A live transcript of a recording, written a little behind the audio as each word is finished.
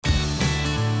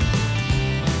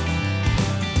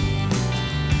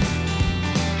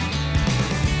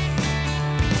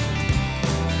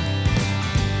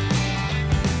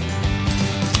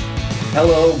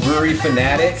Hello, brewery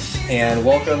fanatics, and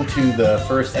welcome to the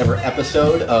first ever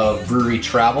episode of Brewery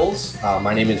Travels.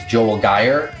 My name is Joel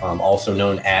Geyer, also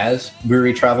known as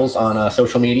Brewery Travels on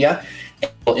social media.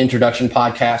 An introduction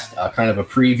podcast, kind of a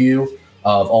preview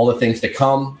of all the things to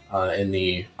come in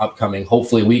the upcoming,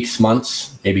 hopefully, weeks,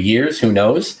 months, maybe years, who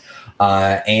knows.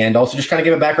 And also just kind of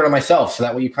give a background on myself, so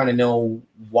that way you kind of know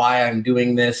why I'm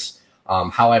doing this,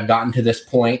 how I've gotten to this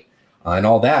point, and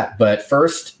all that. But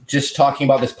first, just talking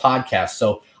about this podcast.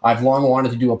 So I've long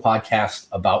wanted to do a podcast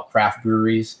about craft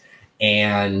breweries,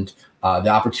 and the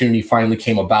opportunity finally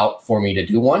came about for me to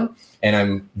do one, and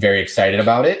I'm very excited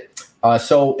about it.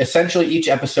 So essentially, each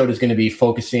episode is going to be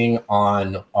focusing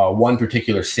on one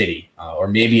particular city, or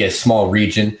maybe a small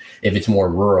region if it's more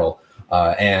rural.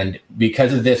 And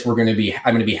because of this, I'm going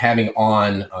to be having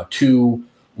on two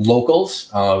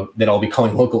locals that I'll be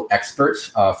calling local experts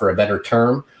for a better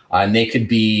term. And they could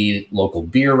be local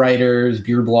beer writers,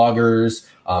 beer bloggers,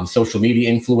 social media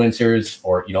influencers,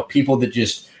 or people that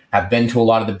just have been to a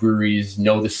lot of the breweries,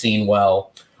 know the scene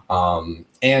well.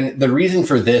 And the reason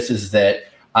for this is that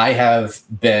I have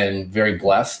been very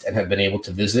blessed and have been able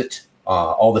to visit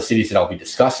all the cities that I'll be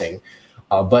discussing.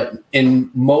 But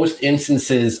in most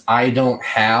instances, I don't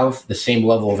have the same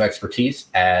level of expertise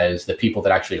as the people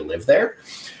that actually live there.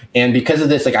 And because of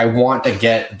this, I want to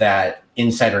get that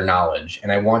insider knowledge,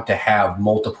 and I want to have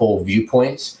multiple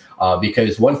viewpoints,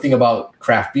 because one thing about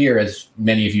craft beer, as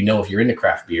many of you know if you're into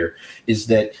craft beer, is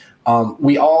that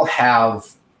we all have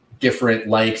different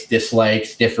likes,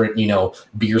 dislikes, different,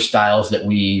 beer styles that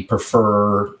we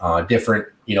prefer, different,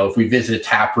 if we visit a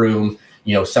tap room,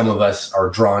 some of us are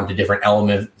drawn to different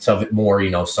elements of it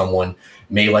more. Someone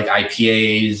may like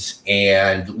IPAs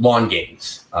and lawn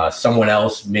games. Someone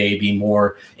else may be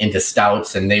more into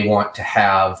stouts and they want to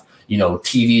have,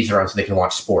 TVs around so they can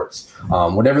watch sports.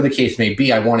 Whatever the case may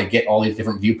be, I want to get all these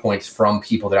different viewpoints from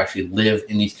people that actually live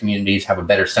in these communities, have a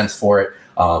better sense for it,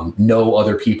 know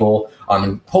other people.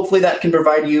 Hopefully that can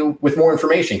provide you with more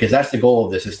information, because that's the goal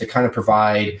of this, is to kind of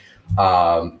provide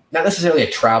not necessarily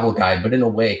a travel guide, but in a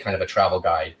way kind of a travel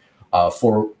guide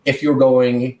for if you're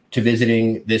going to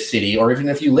visiting this city, or even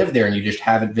if you live there and you just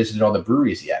haven't visited all the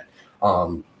breweries yet.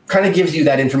 Kind of gives you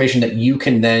that information that you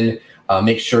can then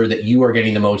make sure that you are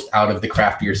getting the most out of the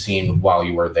craft beer scene while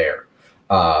you are there.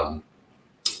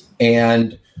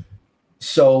 And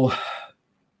so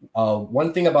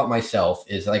one thing about myself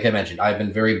is, like I mentioned, I've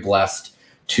been very blessed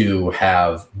to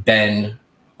have been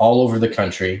all over the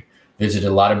country, visited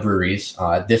a lot of breweries.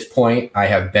 At this point, I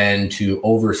have been to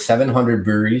over 700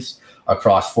 breweries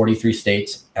across 43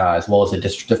 states, as well as the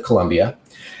District of Columbia.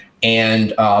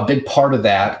 And a big part of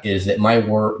that is that my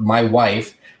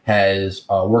wife has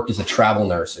worked as a travel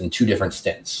nurse in two different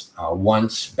stints.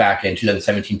 Once back in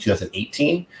 2017,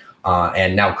 2018,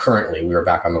 and now currently we are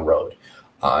back on the road.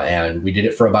 And we did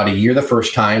it for about a year the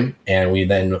first time, and we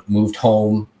then moved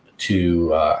home to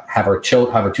have our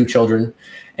two children,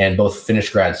 and both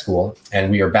finished grad school.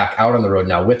 And we are back out on the road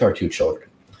now with our two children.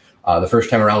 The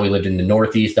first time around, we lived in the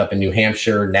Northeast, up in New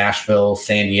Hampshire, Nashville,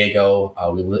 San Diego.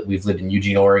 We've lived in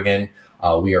Eugene, Oregon.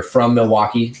 We are from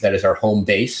Milwaukee. That is our home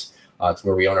base. It's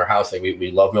where we own our house. We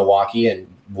love Milwaukee, and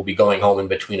we'll be going home in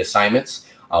between assignments.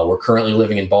 We're currently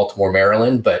living in Baltimore,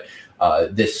 Maryland, but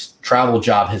this travel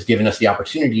job has given us the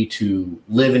opportunity to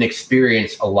live and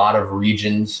experience a lot of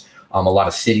regions, a lot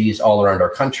of cities all around our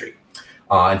country.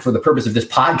 And for the purpose of this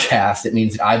podcast, it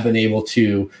means that I've been able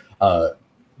to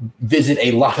visit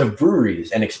a lot of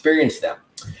breweries and experience them.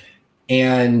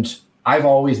 And I've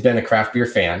always been a craft beer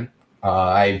fan.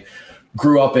 I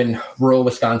grew up in rural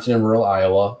Wisconsin and rural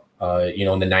Iowa,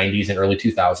 in the 90s and early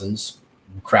 2000s.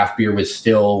 Craft beer was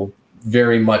still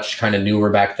very much kind of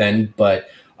newer back then, but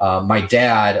my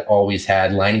dad always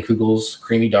had Leinenkugel's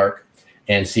Creamy Dark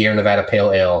and Sierra Nevada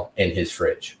Pale Ale in his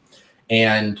fridge.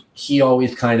 And he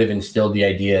always kind of instilled the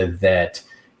idea that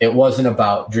it wasn't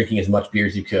about drinking as much beer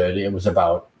as you could. It was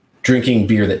about drinking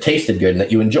beer that tasted good and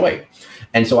that you enjoyed.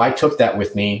 And so I took that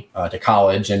with me to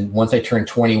college. And once I turned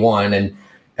 21, and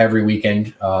every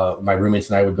weekend, my roommates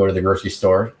and I would go to the grocery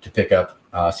store to pick up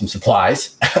some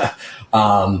supplies.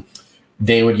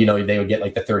 They would get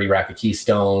like the 30 rack of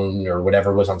Keystone or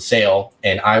whatever was on sale.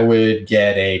 And I would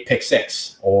get a pick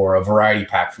six or a variety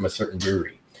pack from a certain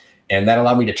brewery. And that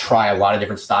allowed me to try a lot of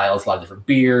different styles, a lot of different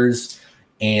beers.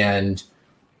 And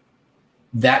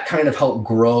that kind of helped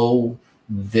grow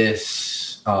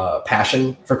this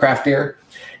passion for craft beer.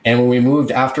 And when we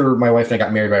moved, after my wife and I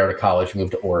got married right out of college, we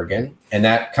moved to Oregon. And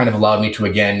that kind of allowed me to,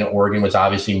 again, Oregon was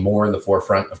obviously more in the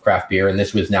forefront of craft beer. And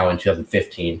this was now in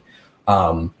 2015.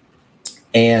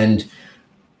 And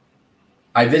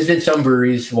I visited some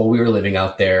breweries while we were living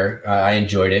out there. I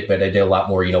enjoyed it, but I did a lot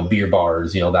more, beer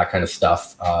bars, that kind of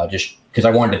stuff, just because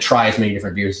I wanted to try as many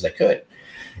different beers as I could.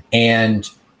 And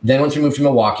then once we moved to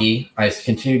Milwaukee, I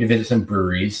continued to visit some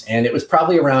breweries, and it was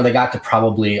probably around, I got to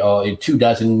probably 2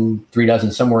 dozen, 3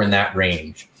 dozen, somewhere in that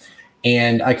range.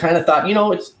 And I kind of thought,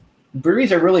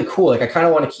 breweries are really cool. Like I kind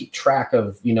of want to keep track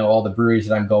of, all the breweries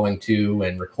that I'm going to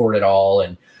and record it all.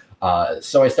 And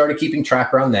so I started keeping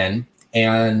track around then.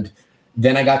 And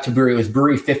then I got to Brewery. It was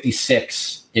Brewery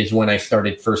 56 is when I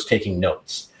started first taking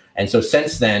notes. And so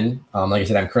since then, like I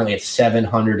said, I'm currently at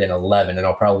 711, and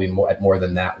I'll probably be at more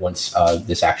than that once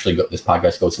this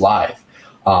podcast goes live.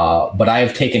 But I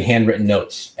have taken handwritten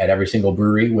notes at every single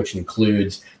brewery, which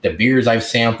includes the beers I've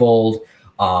sampled,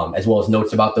 as well as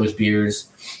notes about those beers,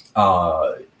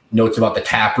 notes about the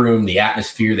tap room, the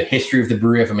atmosphere, the history of the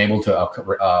brewery, if I'm able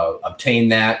to obtain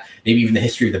that, maybe even the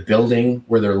history of the building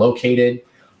where they're located.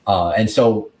 And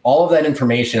so all of that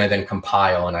information I then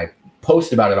compile and I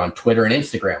post about it on Twitter and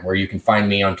Instagram, where you can find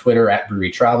me on Twitter at Brewery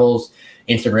Travels,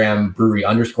 Instagram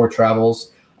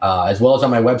Brewery_Travels, as well as on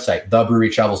my website,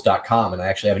 thebrewerytravels.com. And I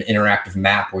actually have an interactive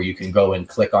map where you can go and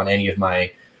click on any of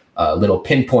my little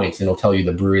pinpoints and it'll tell you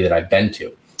the brewery that I've been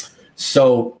to.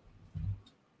 So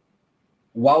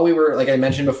while we were, like I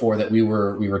mentioned before, that we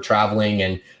were traveling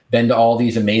and been to all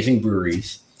these amazing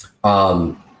breweries,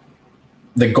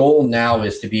 the goal now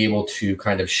is to be able to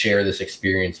kind of share this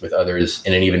experience with others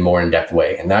in an even more in-depth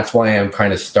way. And that's why I'm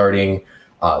kind of starting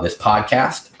this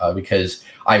podcast, because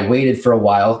I waited for a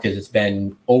while, because it's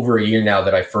been over a year now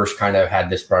that I first kind of had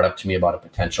this brought up to me about a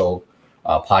potential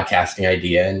podcasting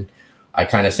idea. And I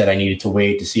kind of said I needed to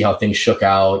wait to see how things shook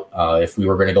out, if we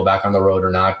were going to go back on the road or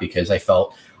not, because I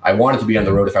felt I wanted to be on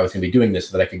the road if I was going to be doing this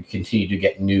so that I could continue to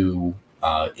get new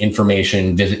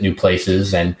information, visit new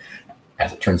places. And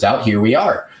as it turns out, here we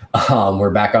are. We're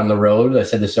back on the road. I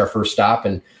said this is our first stop,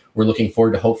 and we're looking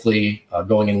forward to hopefully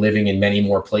going and living in many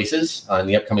more places in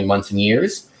the upcoming months and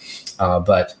years.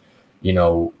 But,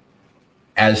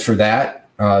 as for that,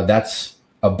 that's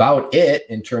about it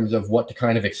in terms of what to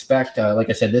kind of expect.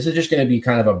 Like I said, this is just going to be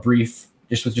kind of a brief,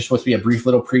 just supposed to be a brief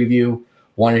little preview.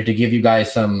 Wanted to give you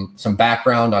guys some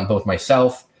background on both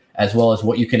myself as well as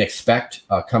what you can expect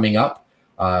coming up.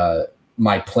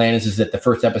 My plan is that the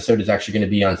first episode is actually going to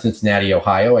be on Cincinnati,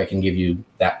 Ohio. I can give you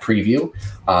that preview.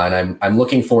 And I'm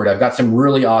looking forward. I've got some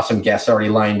really awesome guests already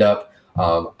lined up.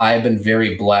 I have been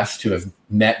very blessed to have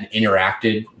met and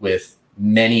interacted with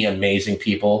many amazing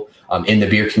people in the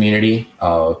beer community.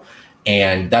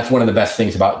 And that's one of the best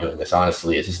things about doing this,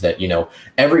 honestly, is that,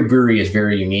 every brewery is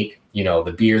very unique.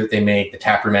 The beer that they make, the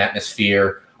taproom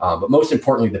atmosphere, but most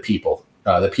importantly, the people.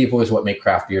 The people is what make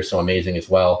craft beer so amazing as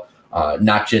well.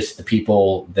 Not just the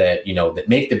people that, that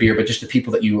make the beer, but just the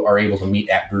people that you are able to meet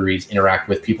at breweries, interact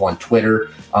with, people on Twitter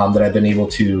that I've been able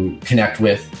to connect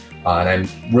with. And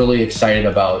I'm really excited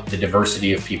about the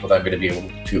diversity of people that I'm going to be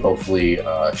able to hopefully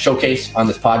showcase on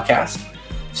this podcast.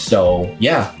 So,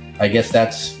 yeah, I guess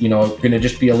that's, going to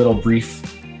just be a little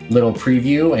brief little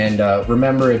preview. And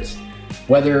remember, it's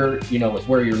whether, it's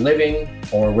where you're living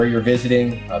or where you're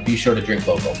visiting, be sure to drink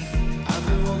local.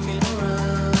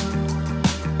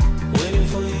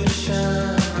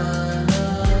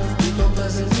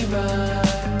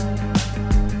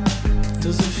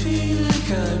 Does it feel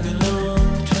like I've been